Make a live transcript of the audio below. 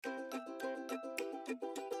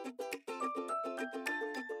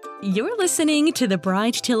You're listening to the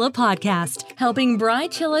Bride Chilla podcast, helping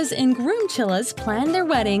bride chillas and groom chillas plan their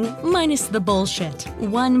wedding minus the bullshit,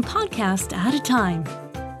 one podcast at a time.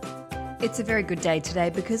 It's a very good day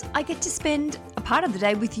today because I get to spend a part of the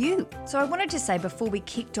day with you. So I wanted to say before we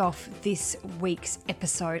kicked off this week's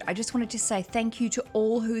episode, I just wanted to say thank you to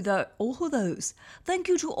all who those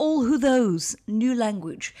new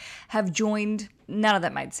language have joined. None of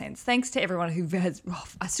that made sense. Thanks to everyone who has,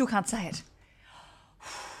 I still can't say it.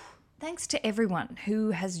 Thanks to everyone who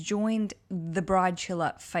has joined the Bride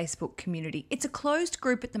Chilla Facebook community. It's a closed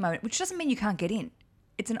group at the moment, which doesn't mean you can't get in.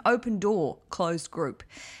 It's an open door closed group.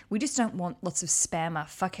 We just don't want lots of spammer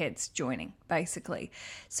fuckheads joining, basically.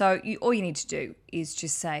 So all you need to do is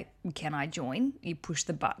just say, can I join? You push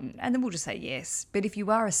the button and then we'll just say yes. But if you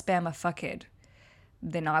are a spammer fuckhead,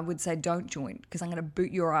 then I would say don't join because I'm going to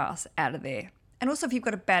boot your ass out of there. And also if you've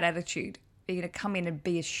got a bad attitude, you're going to come in and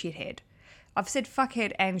be a shithead. I've said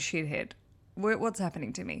fuckhead and shithead. What's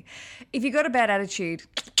happening to me? If you've got a bad attitude,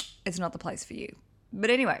 it's not the place for you. But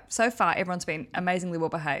anyway, so far everyone's been amazingly well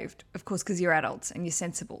behaved. Of course, because you're adults and you're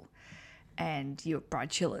sensible and you're bride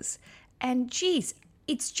chillers. And geez,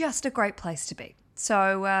 it's just a great place to be.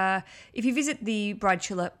 So if you visit the Bride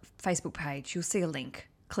Chilla Facebook page, you'll see a link.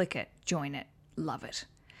 Click it, join it, love it.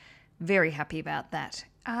 Very happy about that.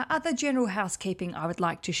 Other general housekeeping I would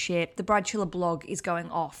like to share. The Bride Chilla blog is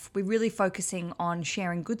going off. We're really focusing on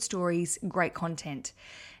sharing good stories, great content,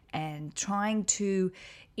 and trying to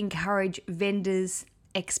encourage vendors,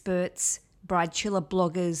 experts, Bride Chilla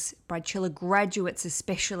bloggers, Bride Chilla graduates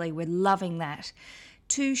especially, we're loving that,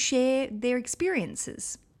 to share their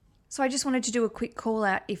experiences. So I just wanted to do a quick call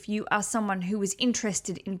out if you are someone who is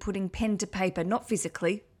interested in putting pen to paper, not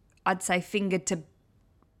physically, I'd say finger to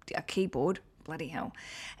a keyboard, bloody hell,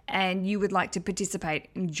 and you would like to participate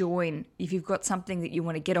and join. If you've got something that you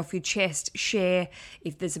want to get off your chest, share.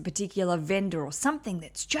 If there's a particular vendor or something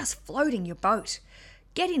that's just floating your boat,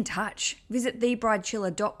 get in touch. Visit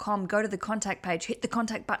thebridechilla.com, go to the contact page, hit the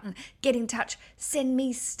contact button, get in touch, send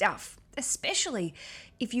me stuff. Especially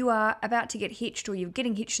if you are about to get hitched or you're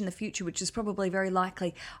getting hitched in the future, which is probably very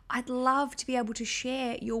likely. I'd love to be able to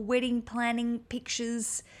share your wedding planning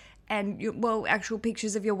pictures and actual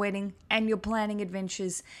pictures of your wedding and your planning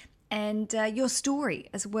adventures and your story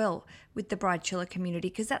as well with the Bride Chilla community,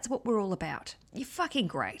 because that's what we're all about. You're fucking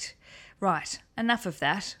great. Right, enough of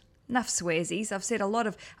that. Enough swearsies. I've said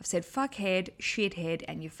fuckhead, shithead,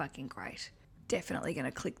 and you're fucking great. Definitely going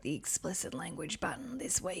to click the explicit language button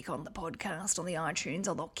this week on the podcast on the iTunes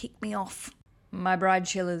or they'll kick me off. My Bride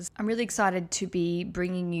Chillers, I'm really excited to be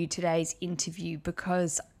bringing you today's interview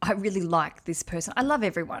because I really like this person. I love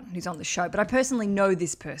everyone who's on the show, but I personally know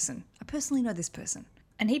this person.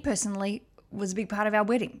 And he personally was a big part of our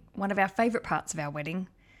wedding, one of our favourite parts of our wedding.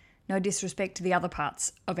 No disrespect to the other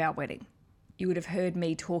parts of our wedding. You would have heard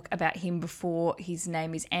me talk about him before. His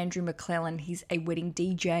name is Andrew McClellan. He's a wedding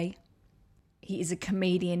DJ. He is a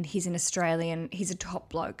comedian. He's an Australian. He's a top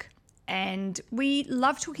bloke. And we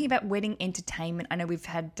love talking about wedding entertainment. I know we've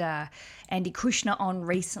had Andy Kushner on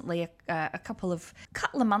recently a couple of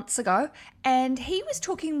months ago, and he was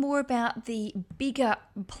talking more about the bigger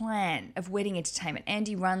plan of wedding entertainment.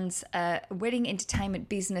 Andy runs a wedding entertainment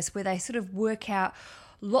business where they sort of work out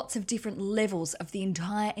lots of different levels of the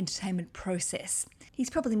entire entertainment process. He's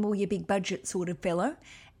probably more your big budget sort of fellow,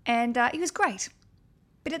 and he was great.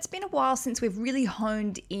 But it's been a while since we've really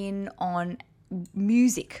honed in on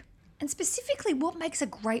music. And specifically, what makes a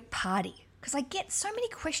great party? Because I get so many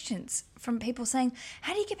questions from people saying,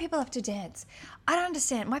 how do you get people up to dance? I don't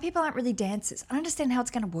understand. My people aren't really dancers. I don't understand how it's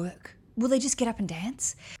going to work. Will they just get up and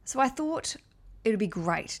dance? So I thought it would be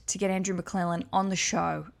great to get Andrew McClellan on the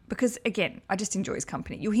show because, again, I just enjoy his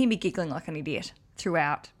company. You'll hear me giggling like an idiot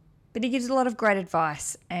throughout. But he gives a lot of great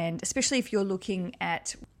advice, and especially if you're looking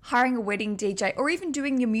at hiring a wedding DJ or even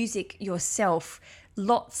doing your music yourself,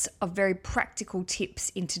 lots of very practical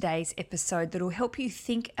tips in today's episode that will help you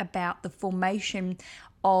think about the formation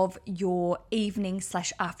of your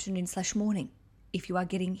evening/afternoon/morning if you are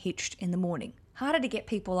getting hitched in the morning. Harder to get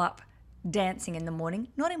people up dancing in the morning,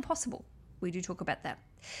 not impossible. We do talk about that.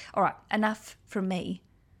 All right, enough from me.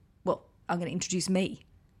 Well, I'm going to introduce me.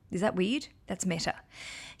 Is that weird? That's meta.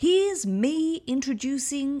 Here's me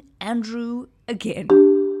introducing Andrew again.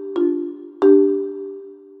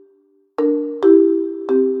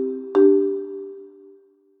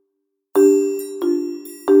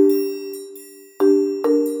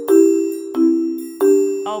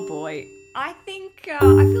 Oh boy, I think I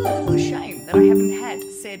feel a little ashamed that I haven't had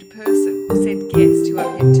said guest who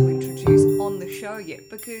I've yet to introduce on the show yet,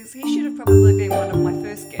 because he should have probably been one of my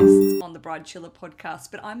first guests on on the Bride Chiller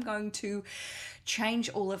podcast, but I'm going to change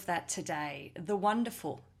all of that today. The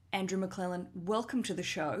wonderful Andrew McClellan, welcome to the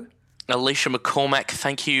show. Alicia McCormack,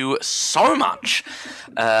 thank you so much.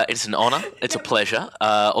 It's an honour. It's a pleasure.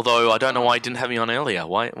 Although I don't know why you didn't have me on earlier.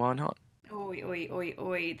 Why not? Oi, oi, oi,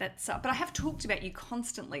 oi. That's but I have talked about you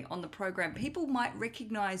constantly on the program. People might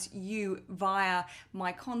recognise you via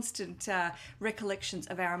my constant recollections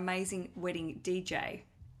of our amazing wedding DJ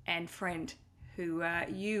and friend who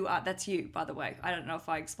you are. That's you, by the way. I don't know if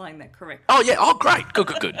I explained that correctly. Oh, yeah. Oh, great.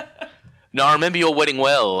 Good. No, I remember your wedding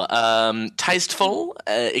well. Tasteful,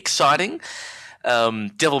 exciting,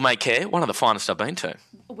 devil may care, one of the finest I've been to.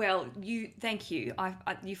 Well, thank you.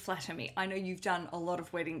 You flatter me. I know you've done a lot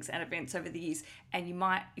of weddings and events over the years, and you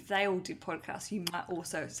might, if they all did podcasts, you might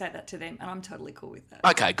also say that to them, and I'm totally cool with that.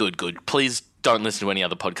 Okay, good. Please don't listen to any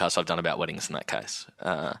other podcasts I've done about weddings in that case.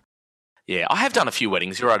 Yeah, I have done a few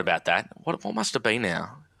weddings. You're right about that. What must it be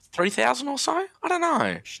now? 3,000 or so? I don't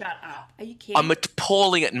know. Shut up. Are you kidding? I'm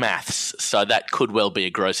appalling at maths, so that could well be a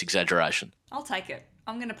gross exaggeration. I'll take it.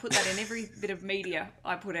 I'm going to put that in every bit of media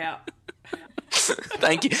I put out.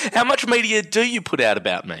 Thank you. How much media do you put out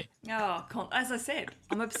about me? Oh, as I said,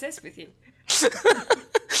 I'm obsessed with you.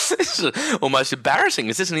 This is almost embarrassing.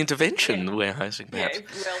 Is this an intervention we're hosting? Perhaps? Yeah,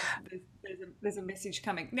 well, there's a message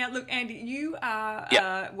coming. Now, look, Andy, you are,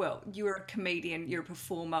 you are a comedian, you're a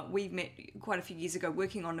performer. We met quite a few years ago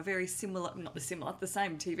working on a very similar, the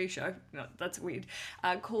same TV show, no, that's weird,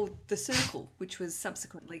 called The Circle, which was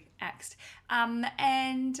subsequently axed.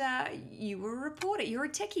 And you were a reporter, you're a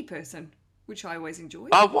techie person, which I always enjoyed.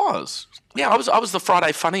 I was. Yeah, I was the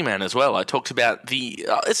Friday funny man as well. I talked about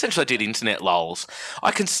essentially I did internet lols.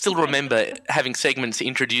 I can still remember having segments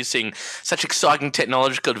introducing such exciting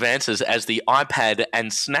technological advances as the iPad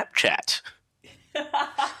and Snapchat.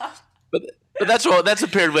 But that's the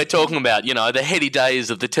period we're talking about, the heady days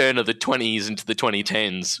of the turn of the 20s into the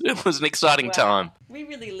 2010s. It was an exciting time. We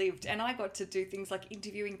really lived, and I got to do things like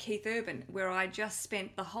interviewing Keith Urban, where I just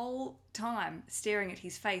spent the whole time staring at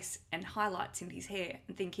his face and highlights in his hair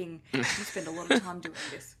and thinking, you spend a lot of time doing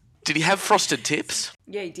this. Did he have frosted tips?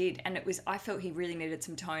 Yeah, he did. And I felt he really needed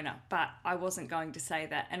some toner, but I wasn't going to say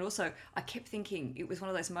that. And also, I kept thinking it was one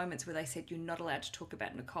of those moments where they said, you're not allowed to talk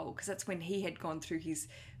about Nicole, because that's when he had gone through his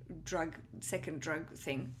second drug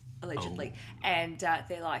thing, allegedly. Oh. And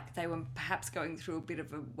they were perhaps going through a bit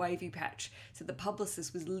of a wavy patch. So the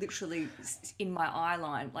publicist was literally in my eye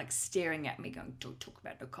line, like staring at me going, don't talk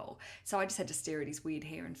about Nicole. So I just had to stare at his weird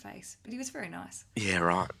hair and face. But he was very nice. Yeah,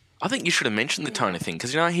 right. I think you should have mentioned the toner thing,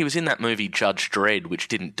 because, he was in that movie Judge Dredd, which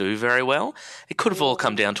didn't do very well. It could have all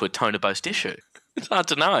come down to a toner-based issue. It's hard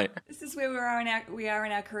to know. This is where we are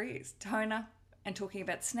in our careers. Toner and talking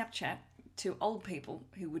about Snapchat to old people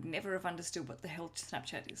who would never have understood what the hell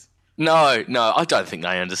Snapchat is. No, I don't think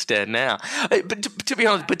they understand now. But to be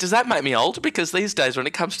honest, does that make me old? Because these days when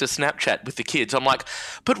it comes to Snapchat with the kids, I'm like,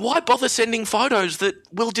 but why bother sending photos that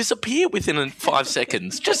will disappear within 5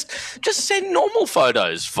 seconds? Just send normal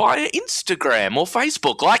photos via Instagram or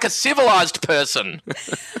Facebook like a civilised person.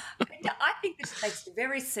 I think this makes you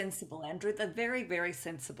very sensible, Andrew. They're very, very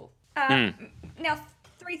sensible. Now,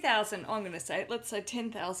 3,000, I'm going to say, let's say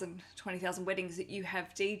 10,000, 20,000 weddings that you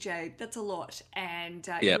have DJ'd, that's a lot. And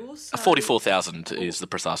you also... 44,000 is the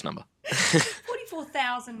precise number.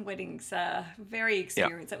 44,000 weddings, very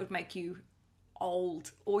experienced. That would make you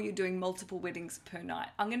old, or you're doing multiple weddings per night.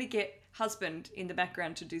 I'm going to get husband in the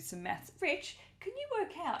background to do some maths. Rich, can you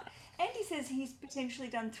work out? Andy says he's potentially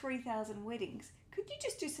done 3,000 weddings. Could you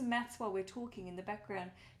just do some maths while we're talking in the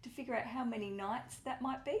background to figure out how many nights that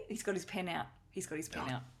might be? He's got his pen out.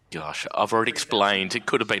 Out. Gosh, I've already explained. It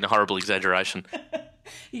could have been a horrible exaggeration.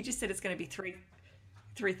 You just said it's going to be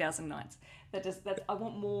 3,000 nights. I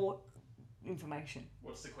want more information.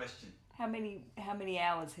 What's the question? How many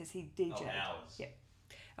hours has he DJ'd? Oh, hours. Yeah.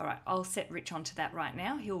 All right, I'll set Rich onto that right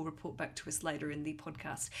now. He'll report back to us later in the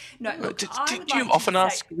podcast. No, look, do you often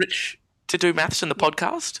ask Rich to do maths in the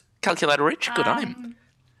podcast? Calculator Rich, good on him.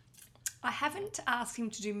 I haven't asked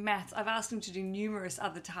him to do maths. I've asked him to do numerous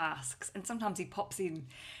other tasks, and sometimes he pops in,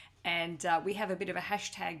 and we have a bit of a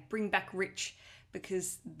hashtag, Bring Back Rich,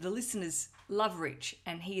 because the listeners love Rich,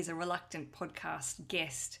 and he is a reluctant podcast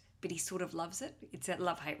guest, but he sort of loves it. It's a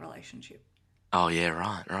love-hate relationship. Oh, yeah,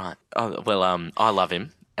 right. Oh, well, I love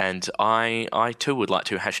him, and I too would like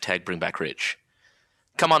to hashtag Bring Back Rich.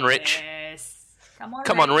 Come on, Rich. Yes.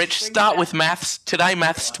 Come on, Rich. Start with maths. Today,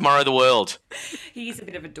 maths. Tomorrow, the world. He is a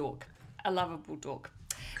bit of a dork. A lovable dork.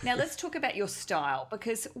 Now, let's talk about your style,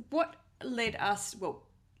 because what led us... Well,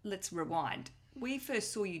 let's rewind. We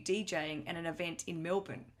first saw you DJing at an event in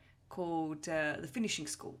Melbourne called the Finishing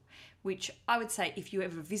School, which I would say if you're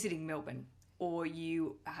ever visiting Melbourne or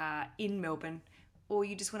you are in Melbourne or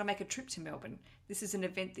you just want to make a trip to Melbourne, this is an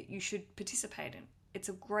event that you should participate in. It's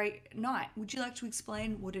a great night. Would you like to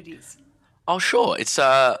explain what it is? Oh, sure. It's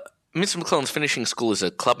Mr. McClelland's Finishing School is a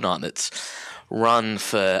club night that's run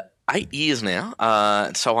for 8 years now.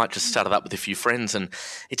 So I just started up with a few friends, and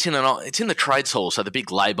it's in the Trades Hall, so the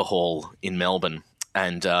big Labour Hall in Melbourne.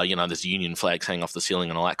 And, there's union flags hanging off the ceiling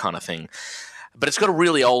and all that kind of thing. But it's got a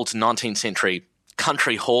really old 19th century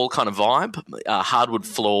country hall kind of vibe, hardwood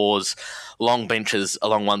floors, long benches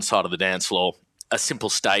along one side of the dance floor, a simple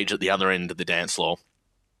stage at the other end of the dance floor.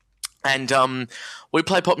 And we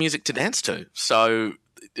play pop music to dance to. So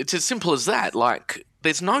it's as simple as that. Like,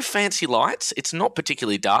 there's no fancy lights. It's not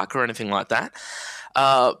particularly dark or anything like that.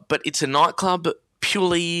 But it's a nightclub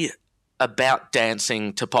purely about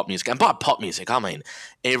dancing to pop music. And by pop music, I mean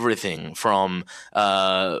everything from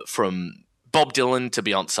Bob Dylan to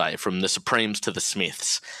Beyonce, from the Supremes to the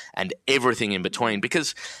Smiths, and everything in between.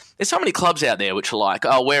 Because there's so many clubs out there which are like,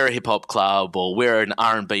 oh, we're a hip-hop club, or we're an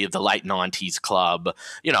R&B of the late 90s club,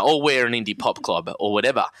 or we're an indie pop club or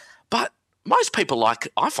whatever. But most people like,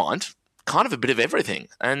 I find, kind of a bit of everything.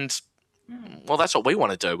 And, well, that's what we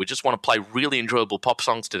want to do. We just want to play really enjoyable pop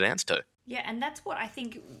songs to dance to. Yeah, and that's what I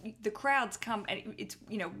think the crowds come, and it's,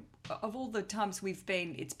 of all the times we've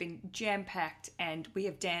been, it's been jam-packed, and we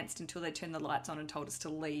have danced until they turned the lights on and told us to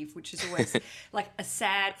leave, which is always like a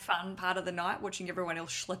sad, fun part of the night, watching everyone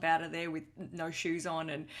else schlep out of there with no shoes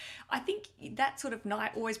on. And I think that sort of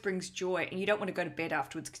night always brings joy, and you don't want to go to bed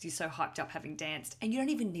afterwards because you're so hyped up having danced, and you don't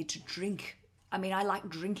even need to drink. I mean, I like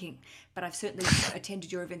drinking, but I've certainly attended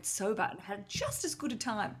your events sober and had just as good a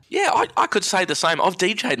time. Yeah, I could say the same. I've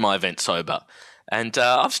DJ'd my event sober, and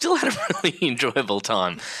I've still had a really enjoyable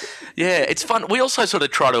time. Yeah, it's fun. We also sort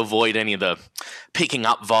of try to avoid any of the picking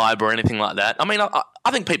up vibe or anything like that. I mean,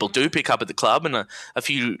 I think people do pick up at the club, and a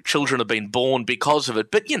few children have been born because of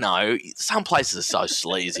it. But, some places are so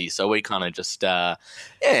sleazy, so we kind of just,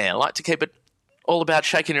 like to keep it all about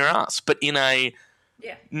shaking your ass, but in a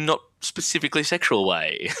not specifically sexual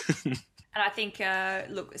way. And I think,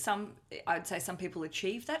 look, I'd say some people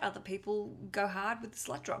achieve that. Other people go hard with the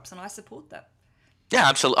slut drops, and I support that. Yeah,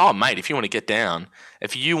 absolutely. Oh, mate, if you want to get down,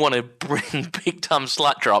 if you want to bring big-time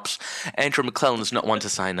slut drops, Andrew McClelland's not one to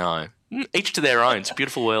say no. Each to their own. It's a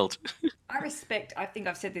beautiful world. I think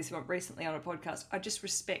I've said this recently on a podcast, I just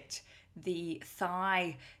respect the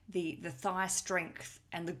thigh strength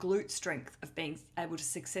and the glute strength of being able to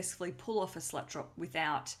successfully pull off a slut drop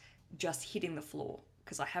without just hitting the floor,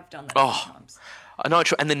 because I have done that sometimes. I know,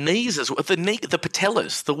 and the knees as well, the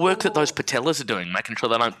patellas, the work that those patellas are doing, making sure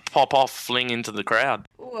they don't pop off, fling into the crowd.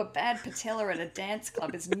 Oh, a bad patella at a dance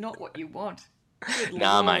club is not what you want. Good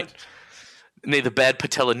nah, Lord. Mate. Neither bad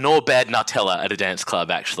patella nor bad Nutella at a dance club,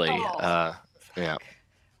 actually. Yeah.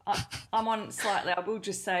 I'm on slightly. I will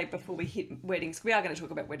just say before we hit weddings, we are going to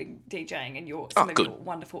talk about wedding DJing and some of your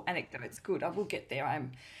wonderful anecdotes. Good. I will get there.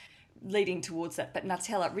 I'm leading towards that. But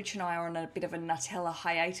Nutella, Rich and I are on a bit of a Nutella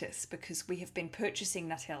hiatus because we have been purchasing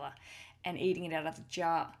Nutella and eating it out of the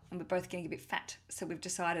jar, and we're both getting a bit fat. So we've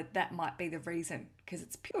decided that might be the reason, because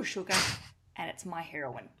it's pure sugar and it's my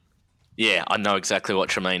heroin. Yeah, I know exactly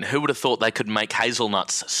what you mean. Who would have thought they could make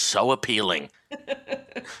hazelnuts so appealing?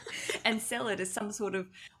 And sell it as some sort of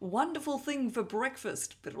wonderful thing for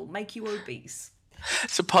breakfast, but it'll make you obese.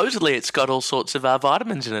 Supposedly it's got all sorts of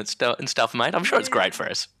vitamins in it and stuff, mate. I'm sure it's great for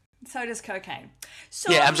us. So does cocaine.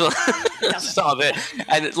 So, yeah, absolutely. Stop it.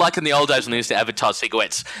 And like in the old days when they used to advertise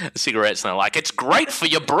cigarettes, and they're like, it's great for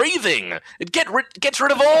your breathing. It gets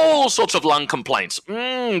rid of all sorts of lung complaints.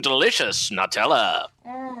 Delicious Nutella.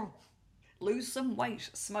 Lose some weight,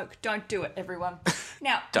 smoke. Don't do it, everyone.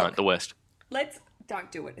 Now, the worst.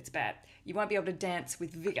 Don't do it. It's bad. You won't be able to dance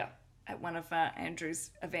with vigour at one of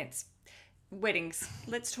Andrew's events. Weddings.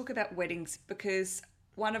 Let's talk about weddings, because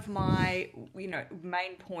one of my,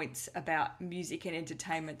 main points about music and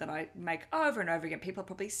entertainment that I make over and over again, people are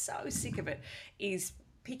probably so sick of it, is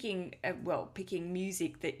picking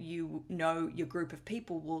music that your group of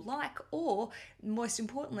people will like, or most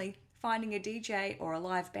importantly, finding a DJ or a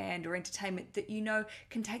live band or entertainment that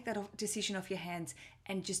can take that decision off your hands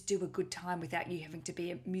and just do a good time without you having to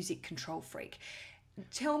be a music control freak.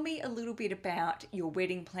 Tell me a little bit about your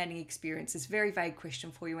wedding planning experience. It's a very vague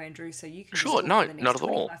question for you, Andrew, so you can sure, just no, for the next not at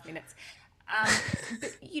all. 25 minutes.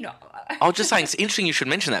 But, you know. I was just saying, it's interesting you should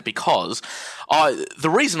mention that because the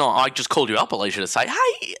reason I just called you up, Alicia, to say,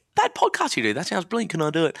 hey, that podcast you do, that sounds brilliant, can I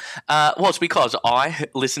do it? Was because I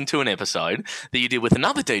listened to an episode that you did with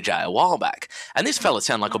another DJ a while back. And this fella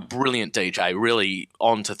sounded like a brilliant DJ, really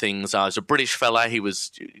onto things. He's a British fella. He was,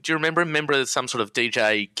 do you remember him? Remember some sort of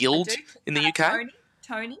DJ guild in the UK?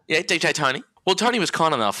 Tony? Yeah, DJ Tony. Well, Tony was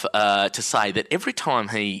kind enough to say that every time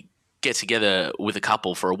he gets together with a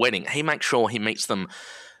couple for a wedding, he makes sure he meets them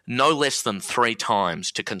no less than 3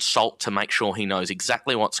 times to consult to make sure he knows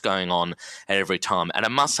exactly what's going on at every time. And I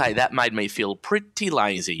must say that made me feel pretty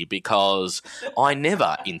lazy because I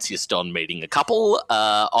never insist on meeting a couple.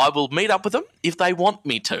 I will meet up with them if they want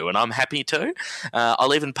me to, and I'm happy to.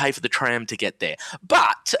 I'll even pay for the tram to get there.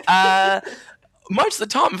 But most of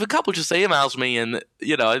the time, if a couple just emails me and,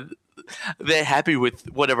 you know, they're happy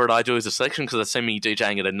with whatever I do as a selection because they see me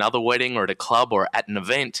DJing at another wedding or at a club or at an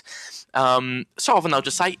event, so often they'll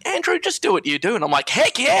just say, Andrew, just do what you do. And I'm like,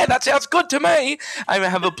 heck yeah, that sounds good to me. I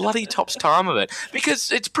have a bloody tops time of it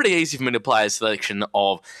because it's pretty easy for me to play a selection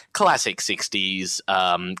of classic 60s,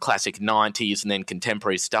 classic 90s, and then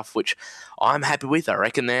contemporary stuff, which I'm happy with. I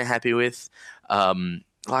reckon they're happy with.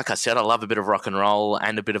 Like I said, I love a bit of rock and roll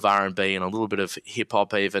and a bit of R&B and a little bit of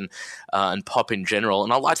hip-hop even, and pop in general.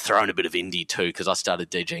 And I like to throw in a bit of indie too because I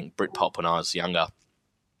started DJing Britpop when I was younger.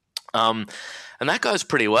 And that goes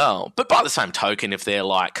pretty well. But by the same token, if they're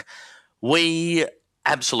like, we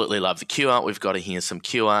absolutely love The Cure, we've got to hear some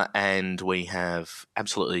Cure, and we have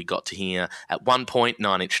absolutely got to hear at one point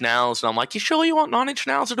 9 Inch Nails, and I'm like, you sure you want 9 Inch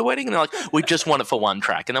Nails at a wedding? And they're like, we just want it for one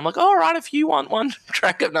track. And I'm like, all right, if you want one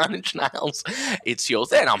track of 9 Inch Nails, it's yours.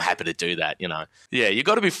 Then I'm happy to do that, you know. Yeah, you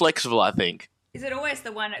got to be flexible, I think. Is it always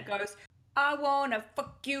the one that goes, I wanna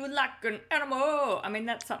fuck you like an animal? I mean,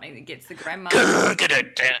 that's something that gets the grandma.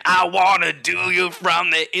 I wanna do you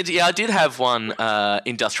from the... Yeah, I did have one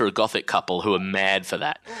industrial gothic couple who were mad for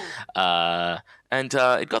that. And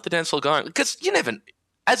it got the dance floor going. Because you never...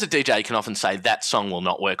 As a DJ, you can often say that song will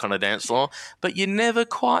not work on a dance floor, but you never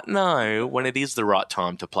quite know when it is the right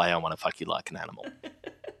time to play I Wanna Fuck You Like an Animal.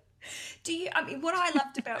 Do you? I mean, what I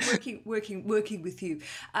loved about working with you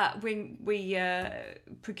when we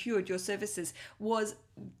procured your services was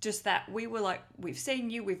just that we were like, we've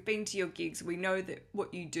seen you, we've been to your gigs, we know that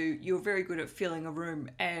what you do, you're very good at filling a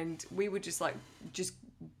room, and we were just like, just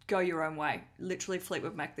go your own way, literally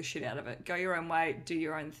Fleetwood Mac the shit out of it, go your own way, do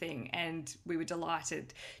your own thing, and we were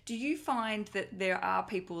delighted. Do you find that there are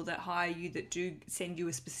people that hire you that do send you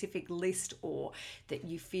a specific list, or that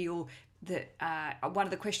you feel that one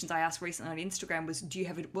of the questions I asked recently on Instagram was,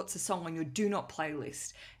 what's a song on your do not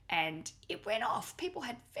playlist? And it went off. People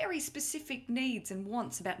had very specific needs and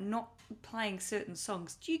wants about not playing certain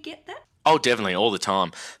songs. Do you get that? Oh, definitely, all the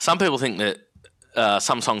time. Some people think that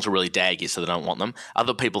some songs are really daggy, so they don't want them.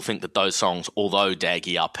 Other people think that those songs, although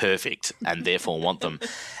daggy, are perfect and therefore want them.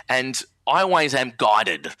 And I always am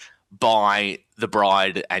guided by the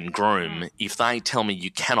bride and groom. If they tell me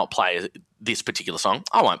you cannot play this particular song,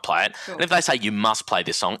 I won't play it. Sure. And if they say you must play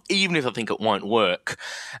this song, even if I think it won't work,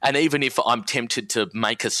 and even if I'm tempted to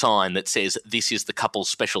make a sign that says this is the couple's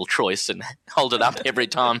special choice and hold it up every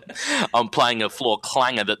time I'm playing a floor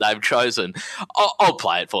clanger that they've chosen, I'll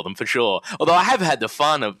play it for them for sure. Although I have had the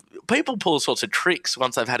fun of people pull all sorts of tricks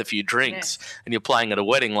once they've had a few drinks and you're playing at a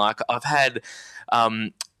wedding. Like I've had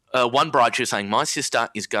one bride, she was saying, my sister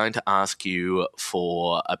is going to ask you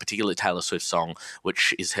for a particular Taylor Swift song,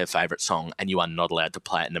 which is her favourite song, and you are not allowed to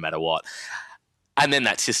play it no matter what. And then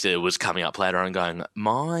that sister was coming up later and going,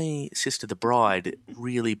 my sister, the bride,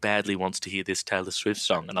 really badly wants to hear this Taylor Swift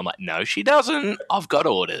song. And I'm like, no, she doesn't. I've got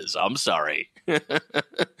orders. I'm sorry.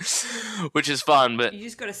 Which is fun, but you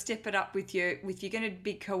just got to step it up with your. If you're going to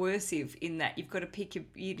be coercive in that, you've got to pick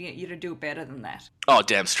you to do better than that. Oh,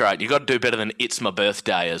 damn straight. You got to do better than "It's My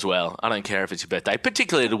Birthday" as well. I don't care if it's your birthday,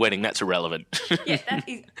 particularly at a wedding. That's irrelevant. Yeah, that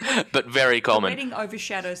is. But very common. The wedding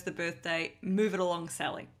overshadows the birthday. Move it along,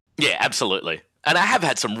 Sally. Yeah, absolutely. And I have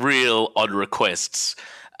had some real odd requests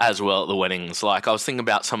as well at the weddings. Like I was thinking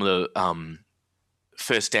about some of the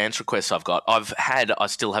first dance requests I've got. I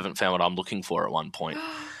still haven't found what I'm looking for at one point,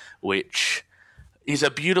 which is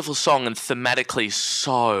a beautiful song and thematically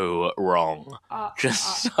so wrong.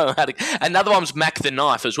 So another one's Mac the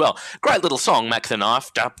Knife as well. Great little song, Mac the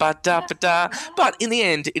Knife. Da, ba, da, ba, da. But in the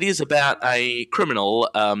end, it is about a criminal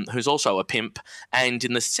who's also a pimp, and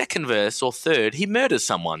in the second verse or third, he murders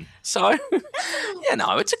someone. So, you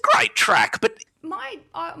know, it's a great track, but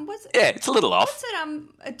it's a little off. Was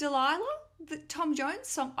it Delilah? the Tom Jones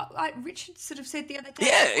song. Richard sort of said the other day.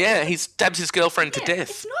 Yeah. He stabs his girlfriend to death.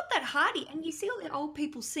 It's not that hardy. And you see all the old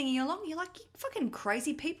people singing along. You're like, you fucking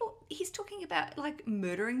crazy people. He's talking about, like,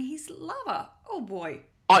 murdering his lover. Oh, boy.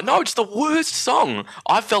 I know, it's the worst song.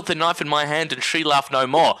 I felt the knife in my hand and she laughed no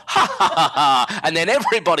more. Ha ha ha ha. And then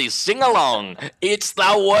everybody sing along. It's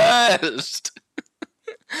the worst.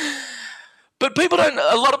 But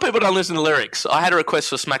a lot of people don't listen to lyrics. I had a request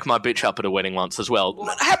for Smack My Bitch Up at a wedding once as well.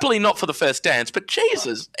 Happily not for the first dance, but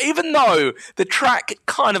Jesus, even though the track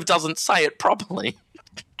kind of doesn't say it properly.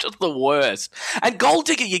 Just the worst. And Gold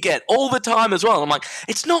Digger you get all the time as well. I'm like,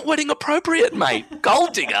 it's not wedding appropriate, mate.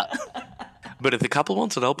 Gold Digger. But if the couple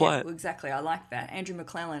wants it, I'll play it. Well, exactly. I like that. Andrew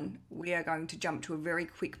McClellan, we are going to jump to a very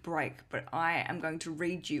quick break, but I am going to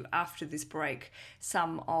read you after this break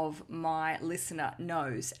some of my listener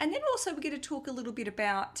no's. And then also we're going to talk a little bit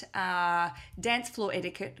about dance floor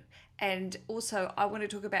etiquette. And also I want to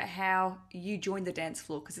talk about how you joined the dance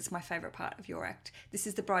floor because it's my favourite part of your act. This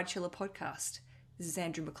is the Bride Chiller podcast. This is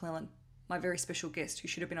Andrew McClellan, my very special guest who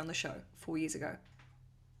should have been on the show 4 years ago.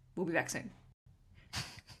 We'll be back soon.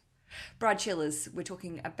 Bride Chillers, we're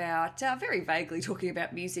talking about, very vaguely talking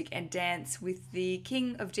about music and dance with the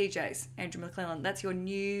king of DJs, Andrew McClellan. That's your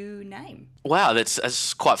new name. Wow,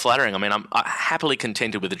 that's quite flattering. I mean, I'm happily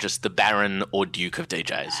contented with just the Baron or Duke of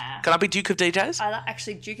DJs. Can I be Duke of DJs?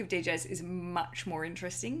 Actually, Duke of DJs is much more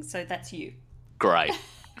interesting, so that's you. Great.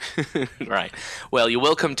 Great. Well, you're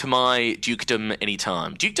welcome to my dukedom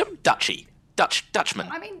anytime. Dukedom? Duchy. Dutchman.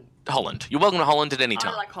 I mean... Holland. You're welcome to Holland at any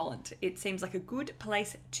time. I like Holland. It seems like a good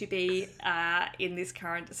place to be in this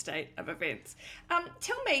current state of events.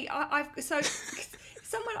 Tell me, I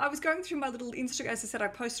was going through my little Instagram. As I said, I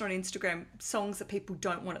posted on Instagram songs that people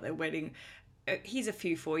don't want at their wedding. Here's a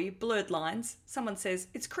few for you. Blurred Lines. Someone says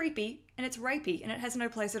it's creepy and it's rapey and it has no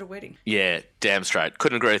place at a wedding. Yeah, damn straight.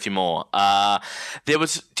 Couldn't agree with you more. There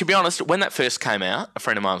was, to be honest, when that first came out, a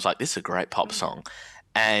friend of mine was like, "This is a great pop song,"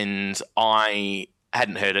 and I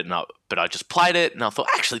hadn't heard it, but I just played it and I thought,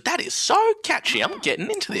 actually, that is so catchy. I'm getting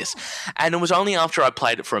into this. And it was only after I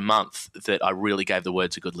played it for a month that I really gave the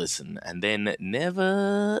words a good listen. And then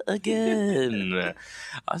never again.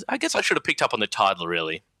 I guess I should have picked up on the title,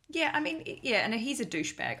 really. Yeah, I mean, yeah, and he's a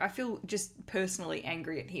douchebag. I feel just personally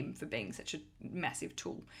angry at him for being such a massive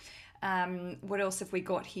tool. What else have we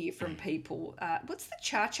got here from people? What's the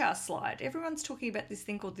cha-cha slide? Everyone's talking about this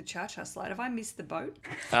thing called the cha-cha slide. Have I missed the boat?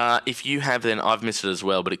 If you have, then I've missed it as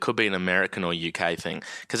well, but it could be an American or UK thing.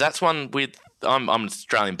 Because that's one with, I'm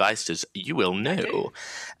Australian-based, as you will know.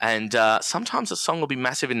 And sometimes a song will be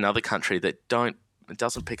massive in another country that it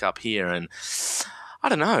doesn't pick up here. And I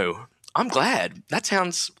don't know. I'm glad. That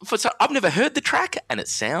sounds... I've never heard the track, and it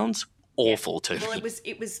sounds awful to me. Well,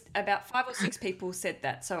 it was about 5 or 6 people said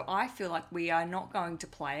that, so I feel like we are not going to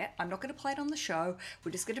play it. I'm not going to play it on the show.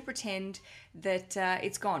 We're just going to pretend that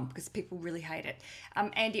it's gone because people really hate it.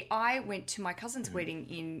 Andy, I went to my cousin's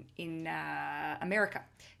wedding in America.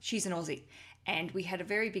 She's an Aussie. And we had a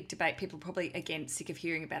very big debate. People are probably, again, sick of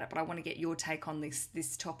hearing about it, but I want to get your take on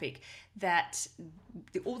this topic, that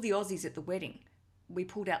all the Aussies at the wedding, we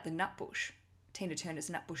pulled out the Nutbush, Tina Turner's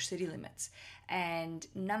Nutbush City Limits, and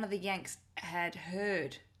none of the Yanks had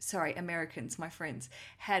heard, Americans, my friends,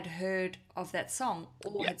 had heard of that song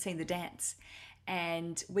or had seen the dance.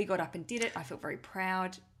 And we got up and did it. I felt very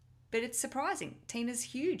proud, but it's surprising. Tina's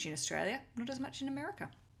huge in Australia, not as much in America.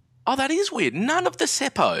 Oh, that is weird. None of the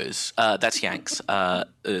Seppos, that's Yanks,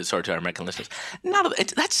 sorry to our American listeners, none of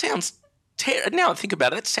it, that sounds... now I think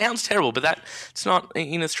about it, it sounds terrible, but it's not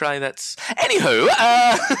in Australia. That's anywho.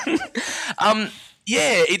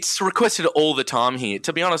 Yeah, it's requested all the time here.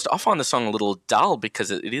 To be honest, I find the song a little dull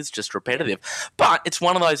because it is just repetitive. But it's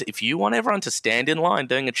one of those, if you want everyone to stand in line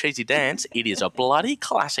doing a cheesy dance, it is a bloody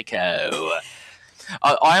classico.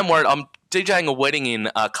 I am worried. I'm DJing a wedding in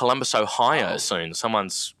Columbus, Ohio soon.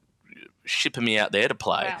 Someone's shipping me out there to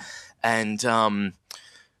play, and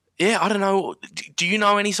yeah, I don't know. Do you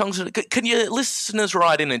know any songs? Can your listeners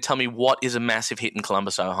write in and tell me what is a massive hit in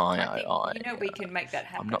Columbus, Ohio? We can make that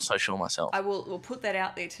happen. I'm not so sure myself. We'll put that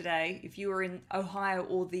out there today. If you are in Ohio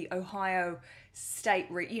or the Ohio state,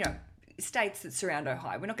 states that surround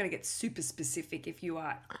Ohio, we're not going to get super specific. If you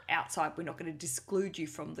are outside, we're not going to exclude you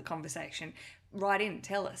from the conversation. Write in,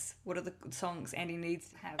 tell us what are the songs Andy needs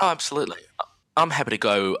to have. Oh, absolutely. I'm happy to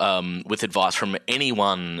go with advice from any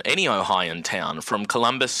Ohioan town, from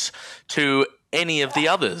Columbus to any of the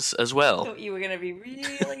others as well. I thought you were going to be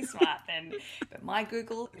really smart then, but my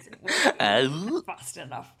Google isn't working fast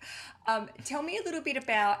enough. Tell me a little bit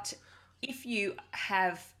about if you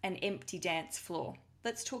have an empty dance floor.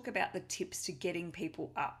 Let's talk about the tips to getting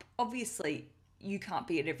people up. Obviously, you can't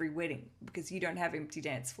be at every wedding because you don't have empty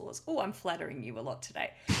dance floors. Oh, I'm flattering you a lot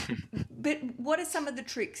today. But what are some of the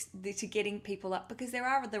tricks to getting people up? Because there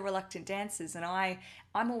are the reluctant dancers, and I'm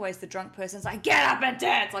always the drunk person. It's like, get up and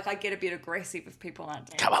dance. Like, I get a bit aggressive if people aren't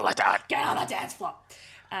dancing. Come on, let's do it. Get on the dance floor.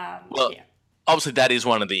 Well, obviously, that is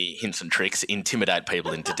one of the hints and tricks, intimidate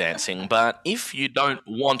people into dancing. But if you don't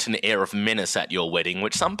want an air of menace at your wedding,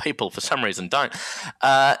 which some people for some reason don't,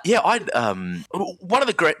 one of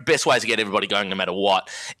the best ways to get everybody going no matter what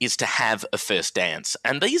is to have a first dance.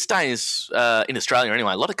 And these days, in Australia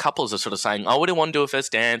anyway, a lot of couples are sort of saying, oh, we don't want to do a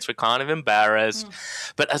first dance, we're kind of embarrassed.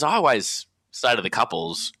 But as I always say to the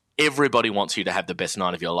couples, everybody wants you to have the best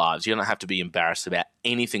night of your lives. You don't have to be embarrassed about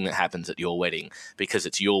anything that happens at your wedding because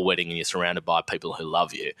it's your wedding and you're surrounded by people who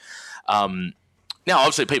love you. Now,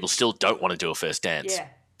 obviously, people still don't want to do a first dance. Yeah.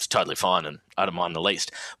 It's totally fine and I don't mind the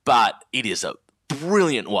least. But it is a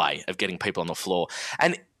brilliant way of getting people on the floor.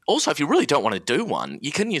 And also, if you really don't want to do one,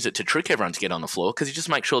 you can use it to trick everyone to get on the floor because you just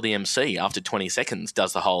make sure the MC, after 20 seconds,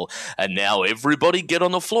 does the whole, and now everybody get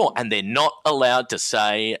on the floor. And they're not allowed to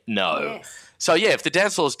say no. Yes. So, yeah, if the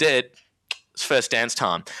dance floor's dead, it's first dance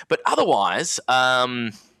time. But otherwise,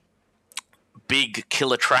 big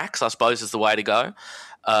killer tracks, I suppose, is the way to go.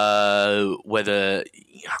 And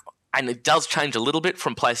it does change a little bit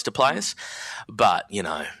from place to place, but,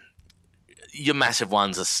 your massive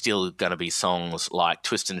ones are still going to be songs like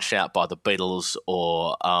Twist and Shout by the Beatles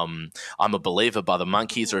or I'm a Believer by the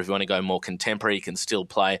Monkees, or if you want to go more contemporary, you can still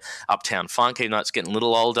play Uptown Funk, even though it's getting a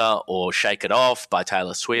little older, or Shake It Off by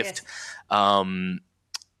Taylor Swift. Yes.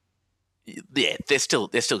 They're still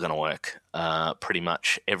going to work pretty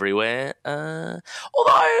much everywhere.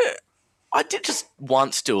 Although I did just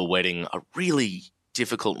once do a wedding, a really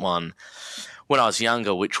difficult one when I was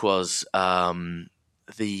younger, which was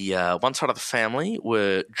the one side of the family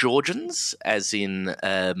were Georgians, as in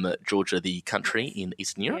Georgia, the country in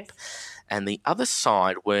Eastern Europe, and the other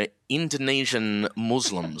side were Indonesian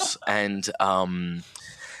Muslims, and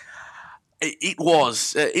it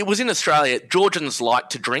was in Australia. Georgians like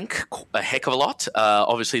to drink a heck of a lot.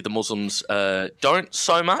 Obviously, the Muslims don't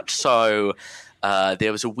so much. So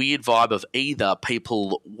there was a weird vibe of either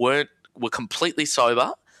people were completely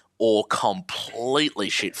sober or completely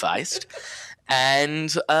shit-faced. And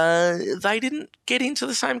they didn't get into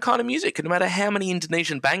the same kind of music. And no matter how many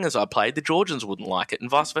Indonesian bangers I played, the Georgians wouldn't like it, and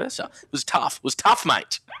vice versa. It was tough. It was tough,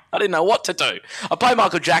 mate. I didn't know what to do. I played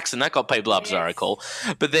Michael Jackson. That got people up, as I recall.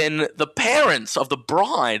 But then the parents of the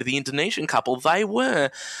bride, the Indonesian couple, they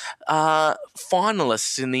were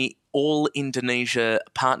finalists in the All Indonesia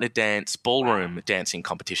Partner Dance Ballroom dancing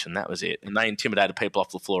competition. That was it. And they intimidated people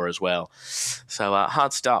off the floor as well. So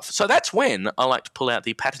hard stuff. So that's when I like to pull out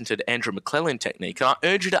the patented Andrew McClellan technique. And I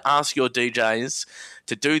urge you to ask your DJs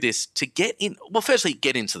to do this to get in. Well, firstly,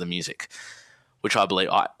 get into the music, which I believe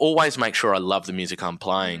I always make sure I love the music I'm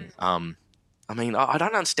playing. I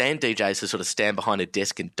don't understand DJs who sort of stand behind a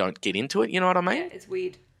desk and don't get into it. You know what I mean? Yeah, it's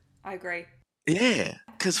weird. I agree. Yeah,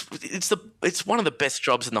 because it's one of the best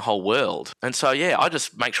jobs in the whole world. And so, yeah, I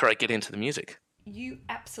just make sure I get into the music. You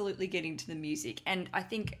absolutely get into the music. And I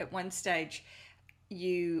think at one stage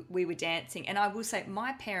we were dancing. And I will say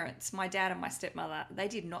my parents, my dad and my stepmother, they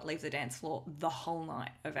did not leave the dance floor the whole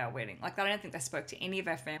night of our wedding. Like, I don't think they spoke to any of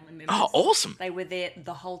our family members. Oh, awesome. They were there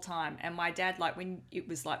the whole time. And my dad, like, when it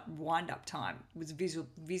was like wind-up time, it was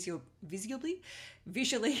visually,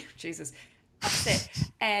 Jesus, upset.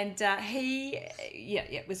 And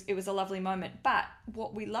it was a lovely moment. But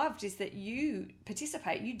what we loved is that you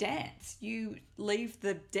participate, you dance, you leave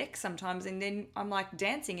the deck sometimes, and then I'm like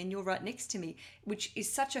dancing and you're right next to me, which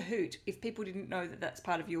is such a hoot. If people didn't know that that's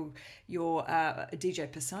part of your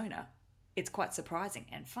DJ persona, it's quite surprising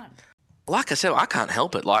and fun. Like I said, I can't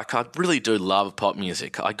help it. Like, I really do love pop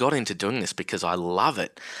music. I got into doing this because I love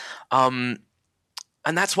it.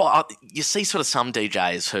 And that's why you see sort of some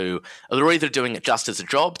DJs who are either doing it just as a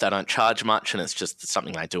job, they don't charge much, and it's just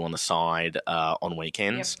something they do on the side on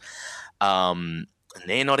weekends. Yep. And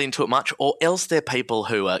they're not into it much, or else they're people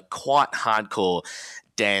who are quite hardcore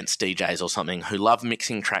dance DJs or something who love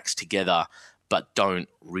mixing tracks together but don't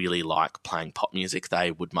really like playing pop music. They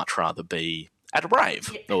would much rather be at a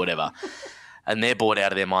rave or whatever. And they're bored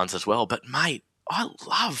out of their minds as well. But, mate, I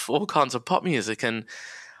love all kinds of pop music, and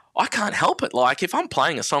I can't help it. Like, if I'm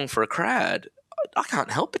playing a song for a crowd, I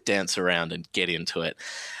can't help but dance around and get into it.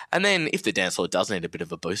 And then if the dance floor does need a bit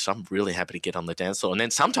of a boost, I'm really happy to get on the dance floor. And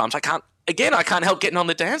then sometimes I can't help getting on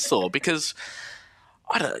the dance floor because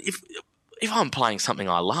if I'm playing something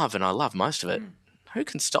I love, and I love most of it, who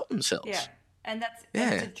can stop themselves? Yeah, and that's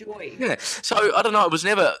a joy. Yeah. So, I don't know, it was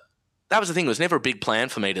never that was the thing. It was never a big plan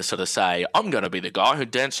for me to sort of say, I'm going to be the guy who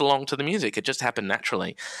danced along to the music. It just happened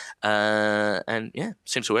naturally. And yeah,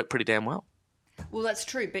 seems to work pretty damn well. Well, that's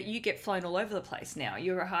true, but you get flown all over the place now.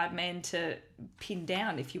 You're a hard man to pin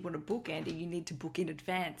down. If you want to book, Andy, you need to book in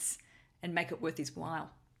advance and make it worth his while.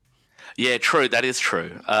 Yeah, true. That is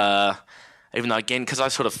true. Even though, again, because I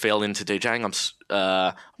sort of fell into DJing, I'm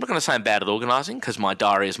not going to say I'm bad at organising because my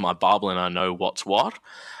diary is my Bible and I know what's what.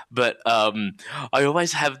 But I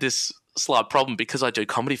always have this slight problem because I do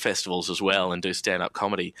comedy festivals as well and do stand-up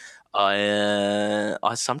comedy. I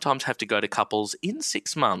sometimes have to go to couples in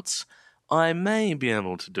 6 months. I may be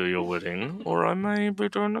able to do your wedding, or I may be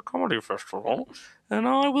doing a comedy festival, and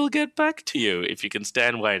I will get back to you if you can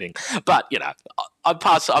stand waiting. But you know, I've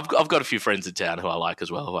got a few friends in town who I like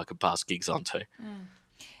as well, who I could pass gigs on to.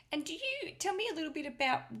 And do you tell me a little bit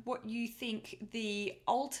about what you think the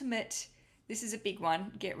ultimate? This is a big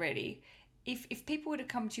one. Get ready. If people were to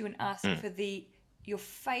come to you and ask for your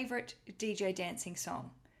favorite DJ dancing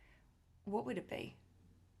song, what would it be?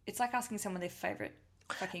 It's like asking someone their favorite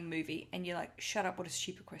fucking movie and you're like, shut up, what a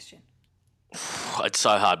stupid question. It's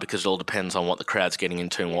so hard because it all depends on what the crowd's getting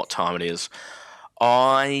into and what time it is.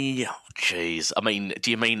 I mean,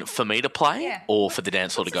 do you mean for me to play or for the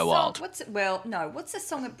dance floor to go wild? What's the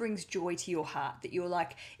song that brings joy to your heart that you're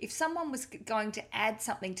like, if someone was going to add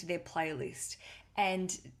something to their playlist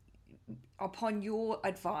and upon your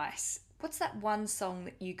advice, what's that one song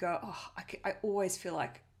that you go, oh, I always feel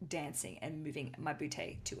like dancing and moving my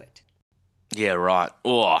booty to it? Yeah, right.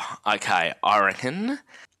 Oh, okay. I reckon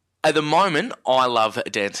at the moment I love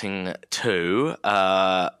dancing to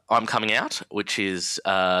I'm Coming Out, which is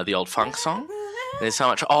the old funk song. There's so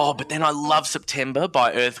much. Oh, but then I love September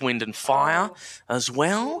by Earth, Wind and Fire as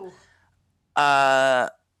well. Oh,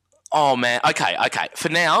 man. Okay. For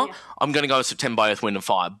now, I'm going to go with September by Earth, Wind and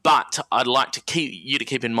Fire. But I'd like to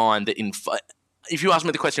keep in mind that if you ask me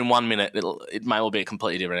the question in 1 minute, it may well be a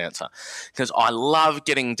completely different answer. Because I love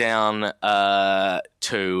getting down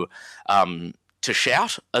to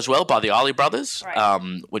Shout as well by the Isley Brothers,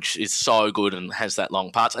 which is so good and has that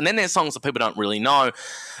long parts. And then there's songs that people don't really know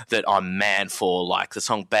that I'm mad for, like the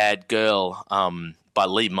song Bad Girl by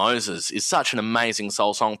Lee Moses is such an amazing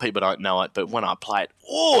soul song. People don't know it, but when I play it,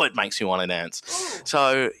 it makes me want to dance. Ooh.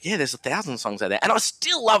 So, yeah, there's 1,000 songs out there. And I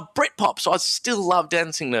still love Britpop, so I still love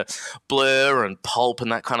dancing to Blur and Pulp and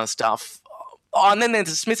that kind of stuff. Oh, and then there's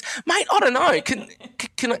the Smiths. Mate, I don't know. Can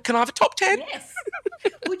I have a top 10? Yes.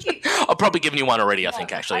 Would you? I've probably given you one already, I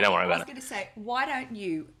think, actually. Don't worry about it. I was going to say, why don't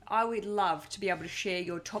you? I would love to be able to share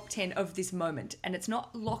your top 10 of this moment. And it's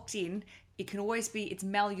not locked in. It can always be, it's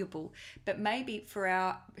malleable. But maybe for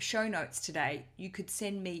our show notes today, you could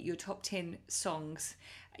send me your top 10 songs,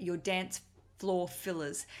 your dance floor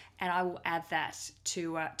fillers, and I will add that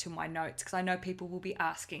to my notes because I know people will be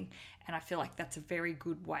asking, and I feel like that's a very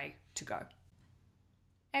good way to go.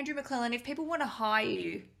 Andrew McClelland, if people want to hire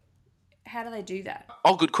you, how do they do that?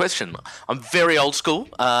 Oh, good question. I'm very old school.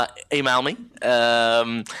 Email me.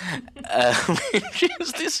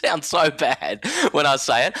 This sounds so bad when I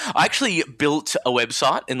say it. I actually built a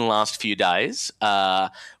website in the last few days,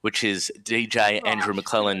 which is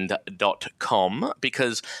djandrewmcclelland.com,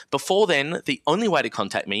 because before then, the only way to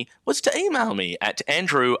contact me was to email me at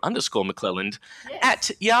andrew_mcclelland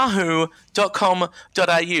at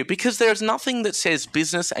yahoo.com.au, because there's nothing that says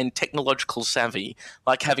business and technological savvy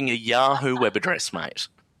like having a Yahoo web address, mate.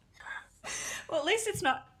 Well, at least it's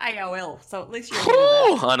not AOL, so at least you're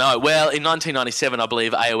ahead of that. I know. Well, in 1997, I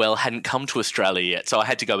believe AOL hadn't come to Australia yet, so I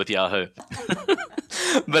had to go with Yahoo.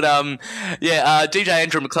 But,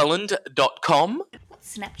 djandrewmcclelland.com.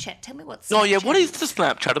 What's Snapchat? Tell me what's Snapchat. Oh, yeah, what is the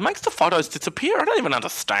Snapchat? It makes the photos disappear. I don't even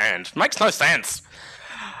understand. It makes no sense.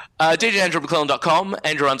 djandrewmcclelland.com,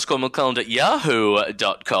 Andrew_McClelland at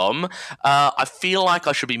yahoo.com. I feel like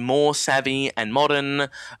I should be more savvy and modern,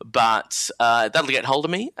 but that'll get hold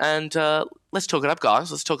of me. And let's talk it up,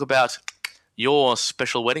 guys. Let's talk about your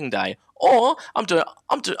special wedding day. Or I'm doing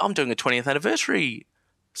a 20th anniversary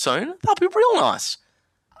soon. That'll be real nice.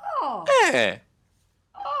 Oh. Yeah.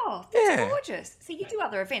 Oh, that's gorgeous. So you do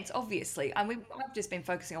other events, obviously. I mean, I've just been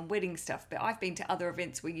focusing on wedding stuff, but I've been to other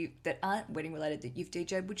events that aren't wedding related that you've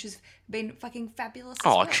DJed, which has been fucking fabulous as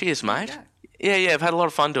well. Cheers, mate. Yeah, I've had a lot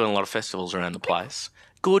of fun doing a lot of festivals around the place.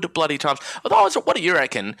 Good bloody times. Although, what do you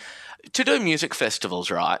reckon? To do music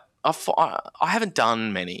festivals, right, I haven't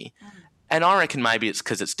done many. And I reckon maybe it's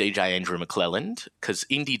because it's DJ Andrew McClelland, because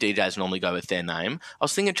indie DJs normally go with their name. I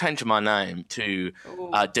was thinking of changing my name to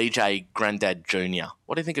DJ Grandad Jr.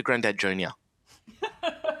 What do you think of Grandad Jr.?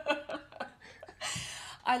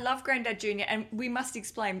 I love Grandad Junior, and we must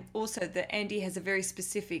explain also that Andy has a very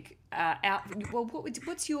specific Well,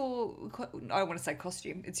 what's your? I don't want to say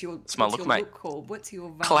costume. It's my what's look, your mate. look called? What's your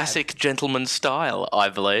vibe? Classic gentleman style, I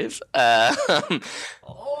believe.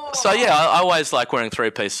 So yeah, I always like wearing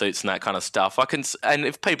three-piece suits and that kind of stuff. And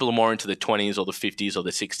if people are more into the 20s or the 50s or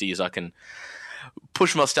the 60s, I can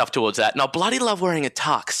push my stuff towards that. And I bloody love wearing a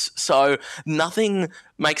tux. So nothing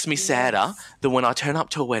makes me sadder than when I turn up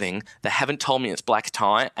to a wedding, they haven't told me it's black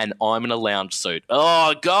tie, and I'm in a lounge suit.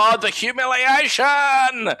 Oh, God, the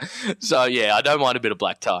humiliation! So, yeah, I don't mind a bit of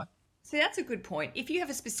black tie. So that's a good point. If you have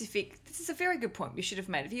this is a very good point we should have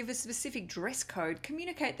made. If you have a specific dress code,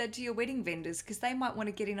 communicate that to your wedding vendors because they might want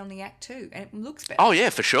to get in on the act too, and it looks better. Oh, yeah,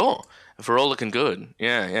 for sure. If we're all looking good.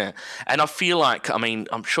 Yeah. And I feel like,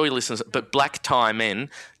 I'm sure you listen, but black tie men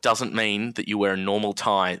doesn't mean that you wear a normal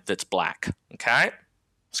tie that's black, okay?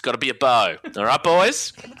 It's got to be a bow. All right,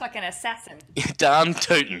 boys? You look like an assassin. You're damn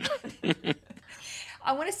tootin'.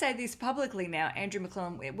 I want to say this publicly now, Andrew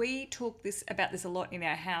McClellan. We talk about this a lot in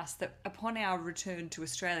our house, that upon our return to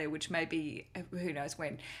Australia, which may be who knows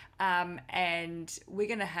when, and we're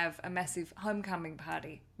going to have a massive homecoming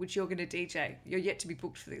party, which you're going to DJ. You're yet to be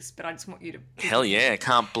booked for this, but I just want you to. Hell yeah,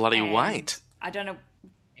 can't bloody wait. I don't know.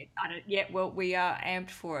 Well, we are amped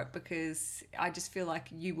for it because I just feel like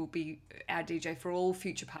you will be our DJ for all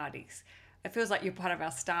future parties. It feels like you're part of our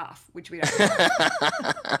staff, which we don't know.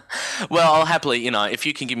 Well, I'll happily, if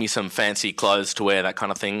you can give me some fancy clothes to wear, that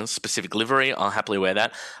kind of thing, specific livery, I'll happily wear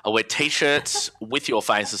that. I'll wear T-shirts with your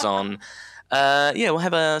faces on. We'll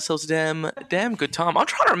have ourselves a damn good time. I'm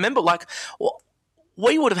trying to remember,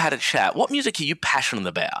 we would have had a chat. What music are you passionate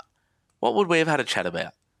about? What would we have had a chat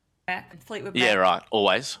about? Fleetwood Mac. Yeah, right.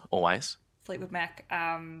 Always. Fleetwood Mac.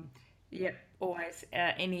 Always.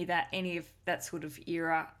 Any of that sort of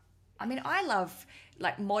era. I mean, I love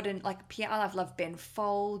modern, piano. I love Ben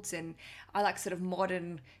Folds, and I like sort of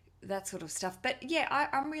modern, that sort of stuff. But yeah,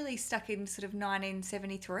 I'm really stuck in sort of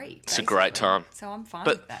 1973. It's basically. a great time. So I'm fine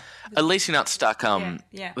with that. At least you're not stuck.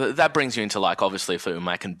 Yeah. That brings you into obviously Fleetwood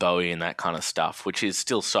Mac and Bowie and that kind of stuff, which is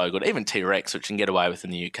still so good. Even T-Rex, which you can get away with in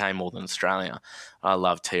the UK more than Australia. I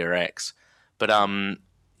love T-Rex, but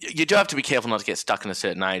you do have to be careful not to get stuck in a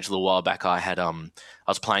certain age. A little while back, I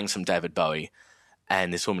was playing some David Bowie.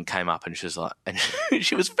 And this woman came up and she was like, and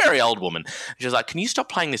she was a very old woman. She was like, "Can you stop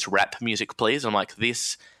playing this rap music, please?" I'm like,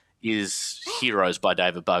 "This is Heroes by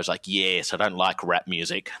David Bowie." I was like, "Yes, I don't like rap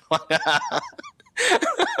music."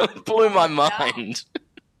 Blew my mind.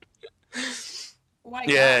 Wake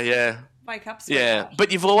up, sweetheart. Yeah,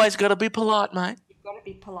 but you've always got to be polite, mate. You've got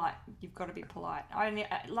to be polite.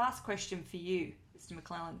 Last question for you, Mr.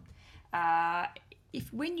 McClellan.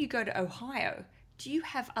 When you go to Ohio, do you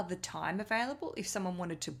have other time available if someone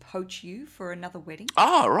wanted to poach you for another wedding?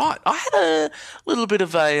 Oh, right. I had a little bit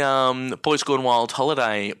of a Boys Gone Wild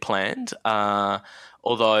holiday planned.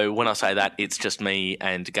 Although when I say that, it's just me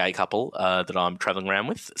and a gay couple that I'm travelling around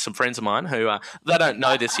with. Some friends of mine who they don't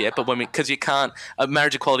know this yet, but because you can't,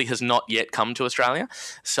 marriage equality has not yet come to Australia,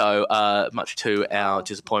 so much to our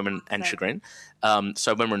disappointment and chagrin.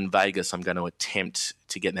 So when we're in Vegas, I'm going to attempt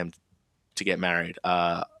to get them to get married.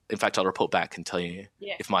 In fact, I'll report back and tell you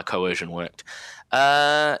if my coercion worked.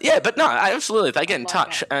 But no, absolutely. If they get in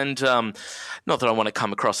touch, and not that I want to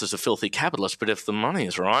come across as a filthy capitalist, but if the money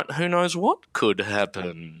is right, who knows what could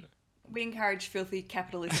happen. We encourage filthy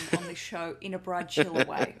capitalism on this show in a Bride Chiller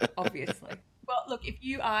way, obviously. Well, look, if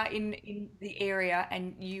you are in the area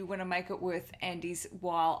and you want to make it worth Andy's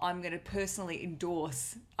while, I'm going to personally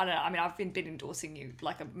endorse. I don't know. I mean, I've been endorsing you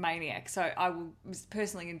like a maniac, so I will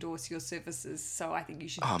personally endorse your services. So I think you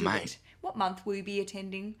should do it. What month will you be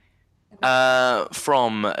attending?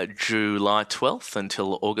 From July 12th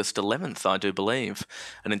until August 11th, I do believe.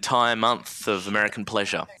 An entire month of American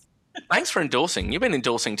pleasure. Thanks for endorsing. You've been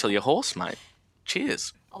endorsing till you're hoarse, mate.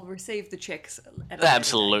 Cheers. I'll receive the checks.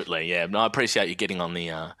 Absolutely, yeah. No, I appreciate you getting on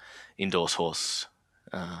the indoors horse.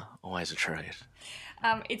 Always a treat.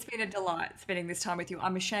 It's been a delight spending this time with you.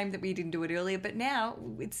 I'm ashamed that we didn't do it earlier, but now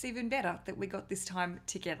it's even better that we got this time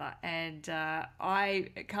together. And I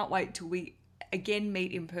can't wait till we again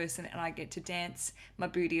meet in person and I get to dance my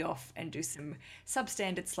booty off and do some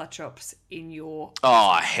substandard slut chops in your...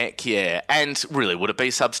 Oh, heck yeah. And really, would it be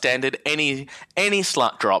substandard? Any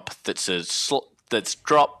slut drop that's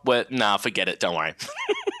drop where... Nah, forget it. Don't worry.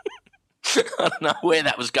 I don't know where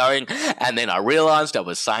that was going. And then I realised I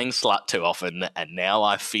was saying slut too often and now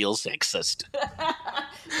I feel sexist.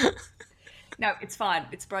 No, it's fine.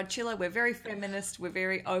 It's Bride Chiller. We're very feminist. We're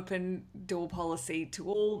very open door policy to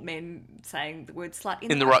all men saying the word slut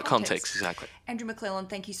in the right context. Exactly. Andrew McClellan,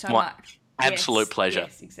 thank you so much. Absolute pleasure.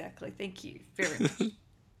 Yes, exactly. Thank you very much.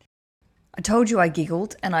 I told you I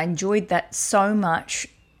giggled and I enjoyed that so much,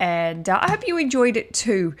 and I hope you enjoyed it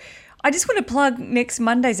too. I just want to plug next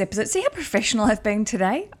Monday's episode. See how professional I've been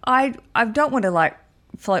today? I don't want to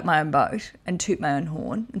float my own boat and toot my own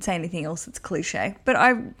horn and say anything else that's cliche, but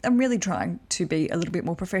I'm really trying to be a little bit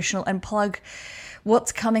more professional and plug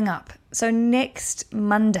what's coming up. So next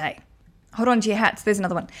Monday, hold on to your hats, there's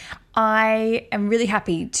another one. I am really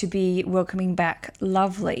happy to be welcoming back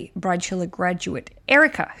lovely Bridechilla graduate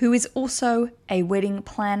Erica, who is also a wedding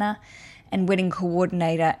planner and wedding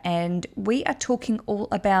coordinator, and we are talking all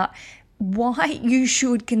about why you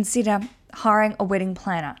should consider hiring a wedding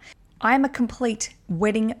planner. I am a complete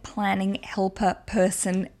wedding planning helper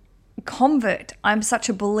person convert. I'm such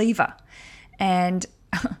a believer, and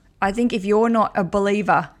I think if you're not a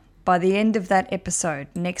believer by the end of that episode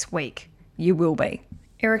next week, you will be.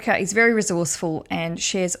 Erica is very resourceful and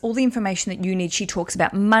shares all the information that you need. She talks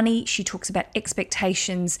about money, she talks about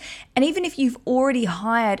expectations, and even if you've already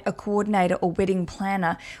hired a coordinator or wedding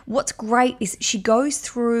planner, what's great is she goes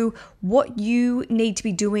through what you need to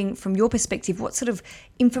be doing from your perspective, what sort of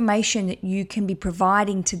information that you can be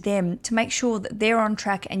providing to them to make sure that they're on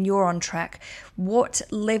track and you're on track, what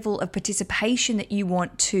level of participation that you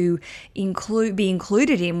want to be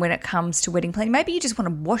included in when it comes to wedding planning. Maybe you just want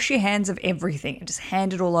to wash your hands of everything and just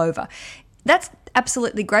hand it all over. That's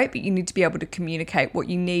absolutely great, but you need to be able to communicate what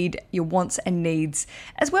you need, your wants and needs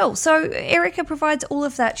as well. So Erica provides all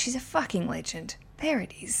of that. She's a fucking legend. There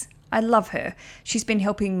it is. I love her. She's been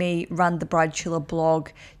helping me run the Bridechilla blog.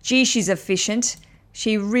 Gee, she's efficient.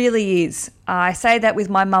 She really is. I say that with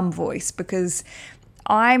my mum voice because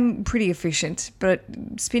I'm pretty efficient, but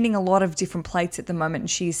spinning a lot of different plates at the moment, and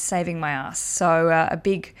she's saving my ass. So a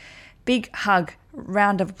big hug,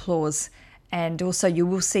 round of applause. And also you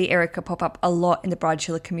will see Erica pop up a lot in the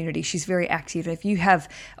Bridechilla community. She's very active. If you have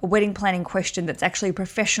a wedding planning question that's actually a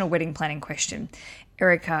professional wedding planning question,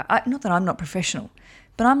 Erica, not that I'm not professional,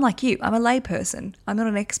 but I'm like you. I'm a lay person. I'm not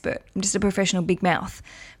an expert. I'm just a professional big mouth.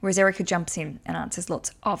 Whereas Erica jumps in and answers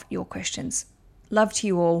lots of your questions. Love to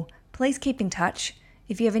you all. Please keep in touch.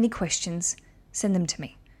 If you have any questions, send them to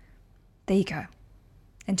me. There you go.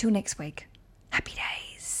 Until next week, happy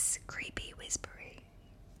days, creepy whispery.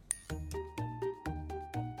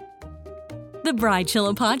 The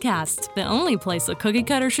Bridechilla Podcast. The only place a cookie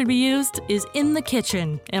cutter should be used is in the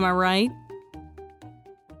kitchen. Am I right?